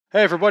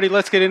Hey everybody,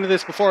 let's get into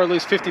this before I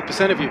lose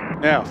 50% of you.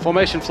 Now,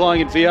 formation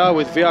flying in VR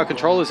with VR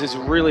controllers is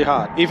really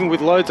hard. Even with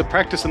loads of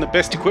practice and the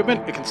best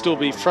equipment, it can still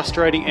be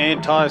frustrating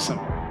and tiresome.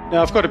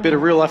 Now, I've got a bit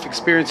of real life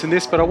experience in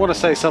this, but I want to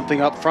say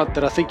something up front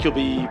that I think you'll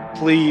be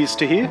pleased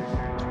to hear,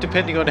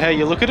 depending on how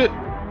you look at it.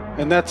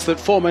 And that's that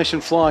formation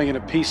flying in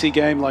a PC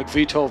game like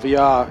VTOL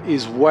VR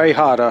is way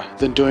harder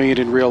than doing it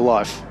in real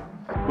life.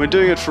 When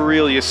doing it for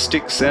real, your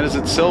stick centers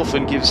itself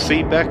and gives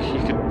feedback.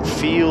 You can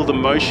feel the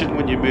motion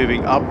when you're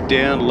moving up,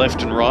 down,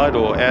 left and right,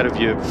 or out of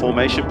your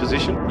formation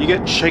position. You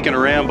get shaken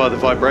around by the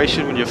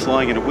vibration when you're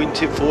flying in a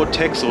wingtip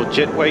vortex or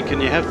jet wake,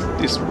 and you have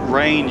this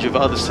range of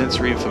other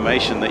sensory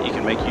information that you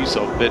can make use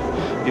of. But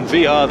in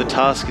VR, the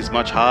task is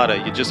much harder.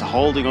 You're just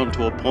holding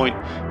onto a point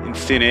in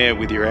thin air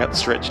with your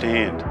outstretched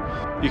hand.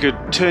 You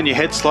could turn your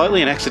head slightly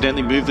and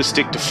accidentally move the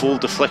stick to full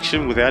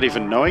deflection without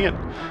even knowing it.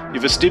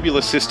 Your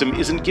vestibular system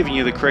isn't giving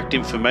you the correct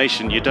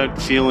information. You don't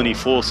feel any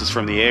forces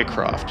from the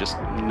aircraft, just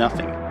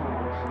nothing.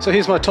 So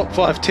here's my top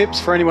 5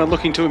 tips for anyone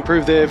looking to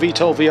improve their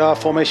VTOL VR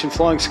formation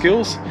flying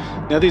skills.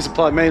 Now these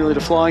apply mainly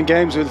to flying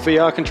games with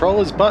VR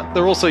controllers, but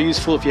they're also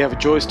useful if you have a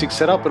joystick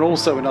set up and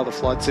also in other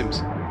flight sims.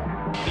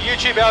 The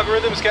YouTube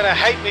algorithm's going to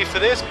hate me for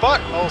this,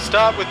 but I'll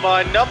start with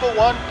my number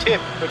 1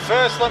 tip. But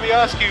first, let me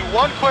ask you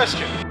one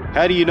question.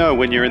 How do you know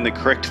when you're in the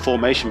correct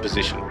formation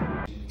position?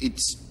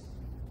 It's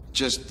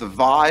just the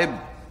vibe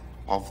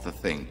of the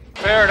thing.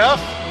 Fair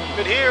enough,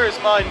 but here is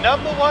my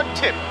number 1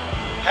 tip.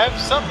 Have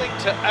something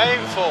to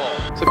aim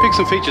for. So pick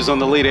some features on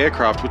the lead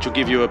aircraft which will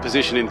give you a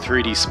position in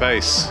 3D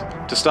space.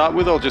 To start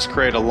with, I'll just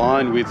create a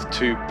line with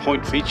 2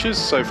 point features.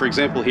 So for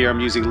example, here I'm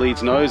using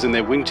lead's nose and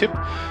their wingtip.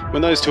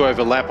 When those 2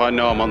 overlap, I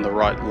know I'm on the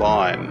right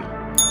line.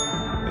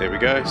 There we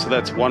go, so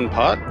that's one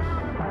part.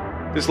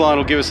 This line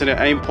will give us an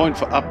aim point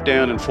for up,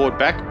 down and forward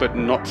back, but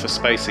not for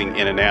spacing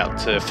in and out.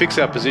 To fix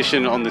our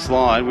position on this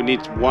line, we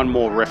need one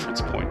more reference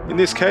point. In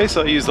this case,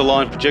 I use the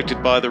line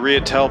projected by the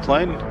rear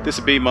tailplane. This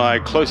would be my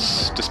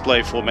close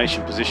display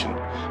formation position.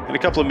 And a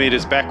couple of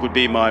meters back would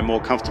be my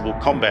more comfortable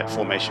combat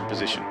formation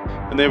position.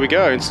 And there we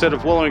go. Instead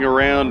of wallowing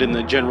around in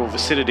the general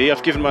vicinity,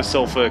 I've given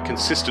myself a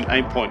consistent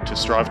aim point to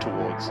strive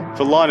towards.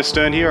 For line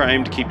astern here, I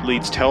aim to keep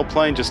lead's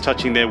tailplane just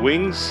touching their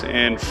wings,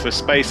 and for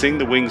spacing,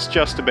 the wings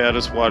just about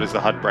as wide as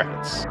the HUD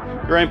brackets.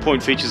 Your aim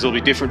point features will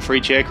be different for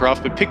each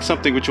aircraft, but pick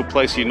something which will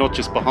place you not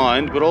just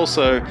behind, but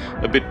also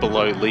a bit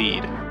below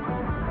lead.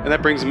 And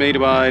that brings me to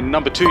my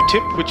number 2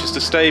 tip, which is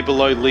to stay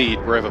below lead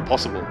wherever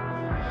possible.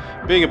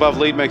 Being above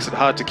lead makes it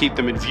hard to keep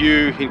them in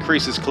view,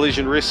 increases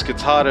collision risk,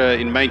 it's harder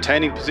in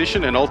maintaining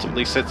position, and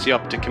ultimately sets you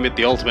up to commit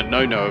the ultimate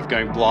no-no of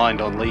going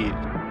blind on lead.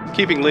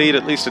 Keeping lead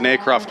at least an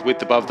aircraft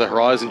width above the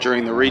horizon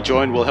during the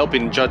rejoin will help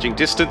in judging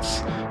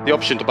distance, the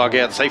option to bug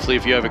out safely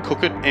if you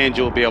overcook it, and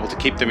you'll be able to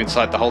keep them in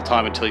sight the whole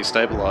time until you're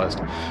stabilised.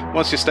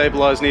 Once you're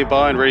stabilised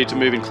nearby and ready to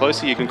move in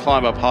closer, you can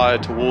climb up higher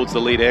towards the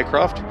lead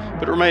aircraft,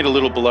 but remain a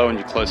little below in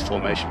your close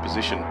formation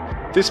position.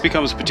 This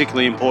becomes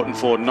particularly important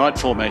for night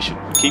formation.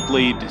 Keep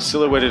lead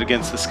silhouetted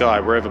against the sky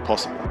wherever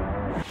possible.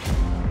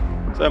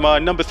 So my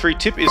number 3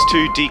 tip is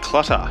to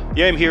declutter.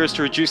 The aim here is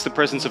to reduce the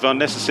presence of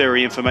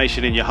unnecessary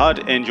information in your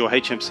HUD and your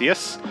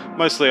HMCS.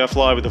 Mostly I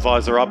fly with the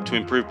visor up to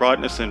improve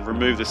brightness and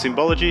remove the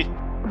symbology.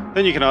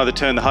 Then you can either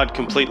turn the HUD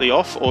completely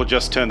off or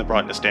just turn the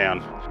brightness down.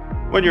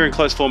 When you're in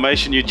close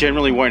formation, you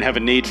generally won't have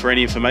a need for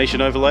any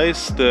information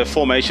overlays. The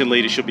formation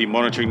leader should be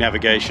monitoring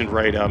navigation,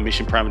 radar,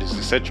 mission parameters,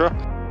 etc.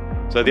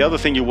 So the other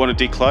thing you want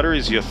to declutter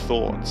is your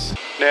thoughts.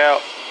 Now,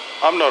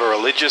 I'm not a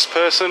religious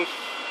person.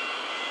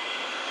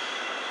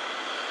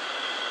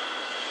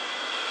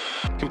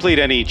 Complete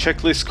any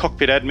checklist,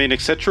 cockpit admin,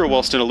 etc.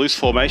 whilst in a loose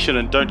formation,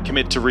 and don't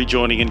commit to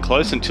rejoining in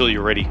close until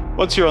you're ready.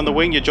 Once you're on the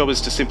wing, your job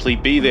is to simply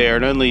be there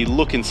and only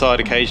look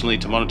inside occasionally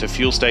to monitor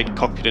fuel state,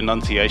 cockpit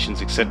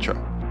enunciations, etc.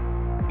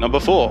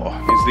 Number 4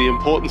 is the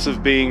importance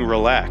of being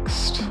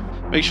relaxed.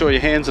 Make sure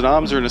your hands and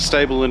arms are in a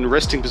stable and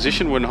resting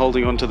position when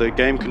holding onto the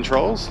game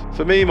controls.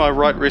 For me, my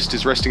right wrist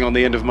is resting on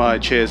the end of my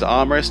chair's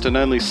armrest, and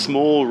only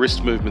small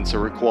wrist movements are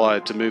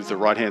required to move the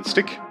right hand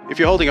stick. If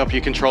you're holding up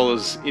your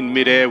controllers in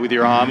mid-air with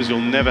your arms,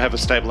 you'll never have a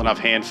stable enough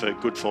hand for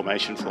good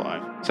formation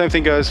flying. Same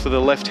thing goes for the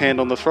left hand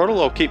on the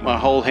throttle. I'll keep my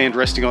whole hand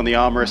resting on the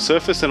armrest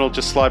surface, and I'll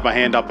just slide my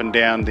hand up and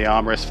down the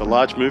armrest for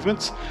large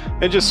movements,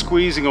 and just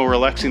squeezing or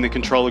relaxing the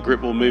controller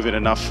grip will move it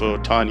enough for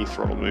tiny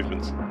throttle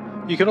movements.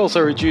 You can also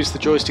reduce the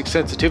joystick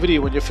sensitivity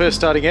when you're first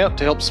starting out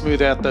to help smooth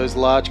out those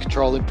large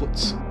control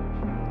inputs.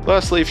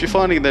 Lastly, if you're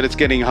finding that it's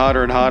getting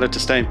harder and harder to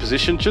stay in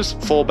position,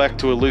 just fall back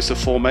to a looser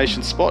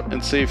formation spot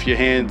and see if your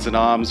hands and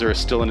arms are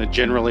still in a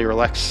generally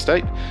relaxed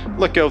state.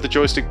 Let go of the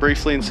joystick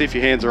briefly and see if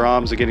your hands or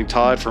arms are getting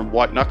tired from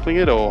white knuckling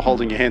it or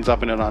holding your hands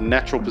up in an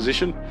unnatural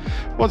position.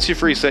 Once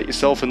you've reset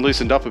yourself and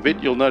loosened up a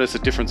bit, you'll notice a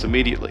difference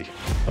immediately.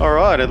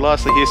 Alright, and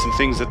lastly, here's some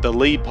things that the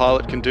lead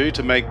pilot can do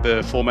to make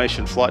the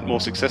formation flight more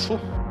successful.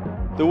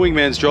 The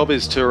wingman's job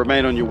is to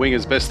remain on your wing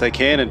as best they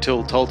can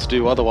until told to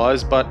do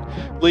otherwise, but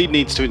lead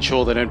needs to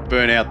ensure they don't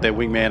burn out their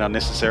wingman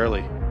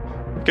unnecessarily.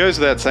 It goes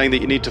without saying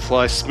that you need to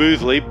fly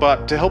smoothly,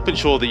 but to help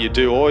ensure that you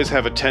do, always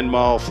have a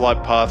 10-mile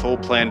flight path all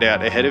planned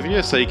out ahead of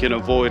you so you can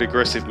avoid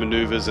aggressive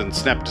maneuvers and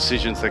snap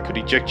decisions that could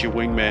eject your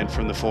wingman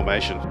from the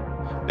formation.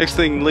 Next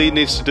thing lead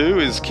needs to do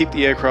is keep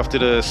the aircraft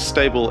at a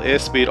stable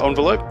airspeed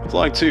envelope.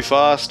 Flying too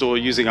fast or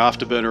using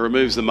afterburner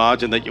removes the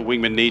margin that your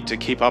wingmen need to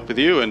keep up with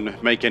you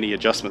and make any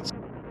adjustments.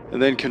 And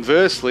then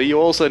conversely,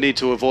 you also need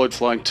to avoid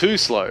flying too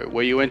slow,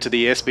 where you enter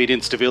the airspeed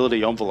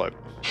instability envelope.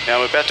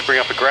 Now I'm about to bring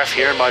up a graph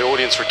here and my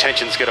audience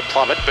retention's going to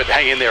plummet, but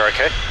hang in there,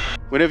 okay?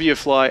 Whenever you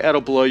fly at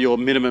or below your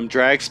minimum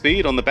drag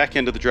speed on the back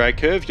end of the drag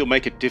curve, you'll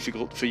make it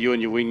difficult for you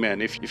and your wingman.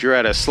 If you're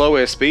at a slow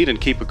airspeed and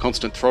keep a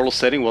constant throttle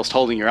setting whilst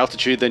holding your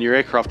altitude, then your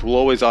aircraft will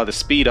always either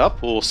speed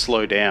up or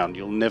slow down.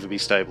 You'll never be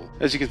stable.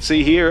 As you can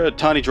see here, a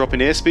tiny drop in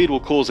airspeed will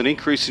cause an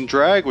increase in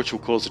drag, which will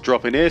cause a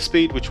drop in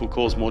airspeed, which will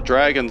cause more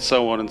drag, and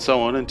so on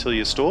until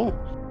you stall.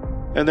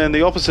 And then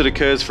the opposite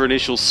occurs for an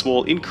initial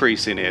small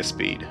increase in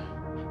airspeed.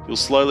 You'll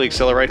slowly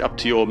accelerate up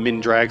to your min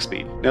drag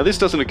speed. Now this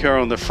doesn't occur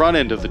on the front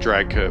end of the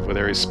drag curve where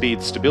there is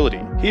speed stability.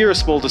 Here a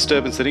small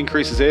disturbance that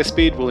increases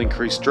airspeed will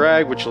increase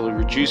drag, which will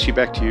reduce you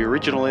back to your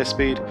original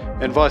airspeed,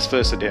 and vice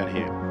versa down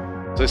here.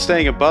 So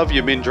staying above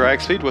your min drag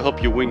speed will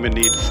help your wingman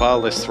need far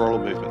less throttle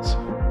movements.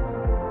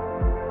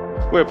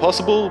 Where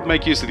possible,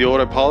 make use of the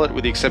autopilot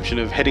with the exception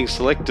of heading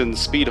select and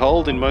speed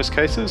hold in most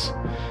cases.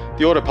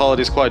 The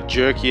autopilot is quite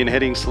jerky in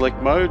heading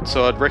select mode,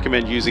 so I'd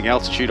recommend using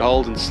altitude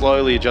hold and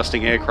slowly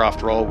adjusting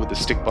aircraft roll with the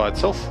stick by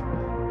itself.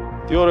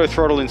 The auto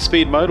throttle in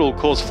speed mode will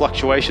cause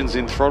fluctuations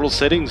in throttle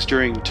settings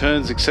during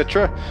turns,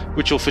 etc.,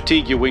 which will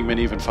fatigue your wingman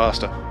even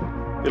faster.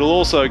 It'll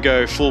also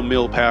go full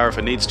mil power if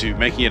it needs to,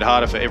 making it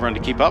harder for everyone to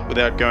keep up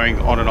without going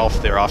on and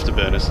off their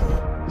afterburners.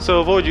 So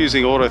avoid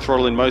using auto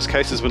throttle in most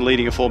cases when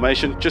leading a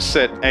formation. Just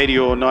set 80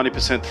 or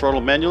 90%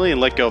 throttle manually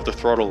and let go of the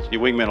throttle.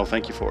 Your wingman will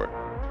thank you for it.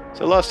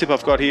 So last tip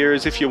I've got here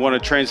is if you want to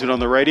transmit on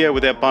the radio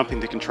without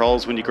bumping the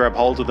controls when you grab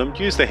hold of them,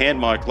 use the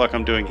hand mic like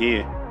I'm doing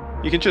here.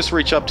 You can just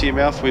reach up to your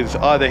mouth with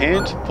either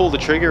hand, pull the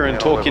trigger and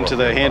talk into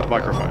the hand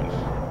microphone.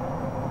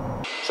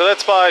 So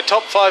that's my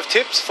top 5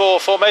 tips for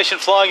formation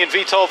flying in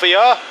VTOL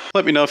VR.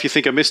 Let me know if you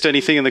think I missed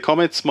anything in the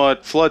comments. My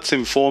flight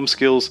sim form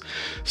skills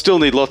still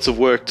need lots of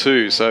work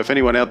too, so if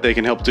anyone out there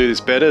can help do this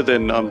better,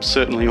 then I'm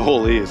certainly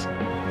all ears.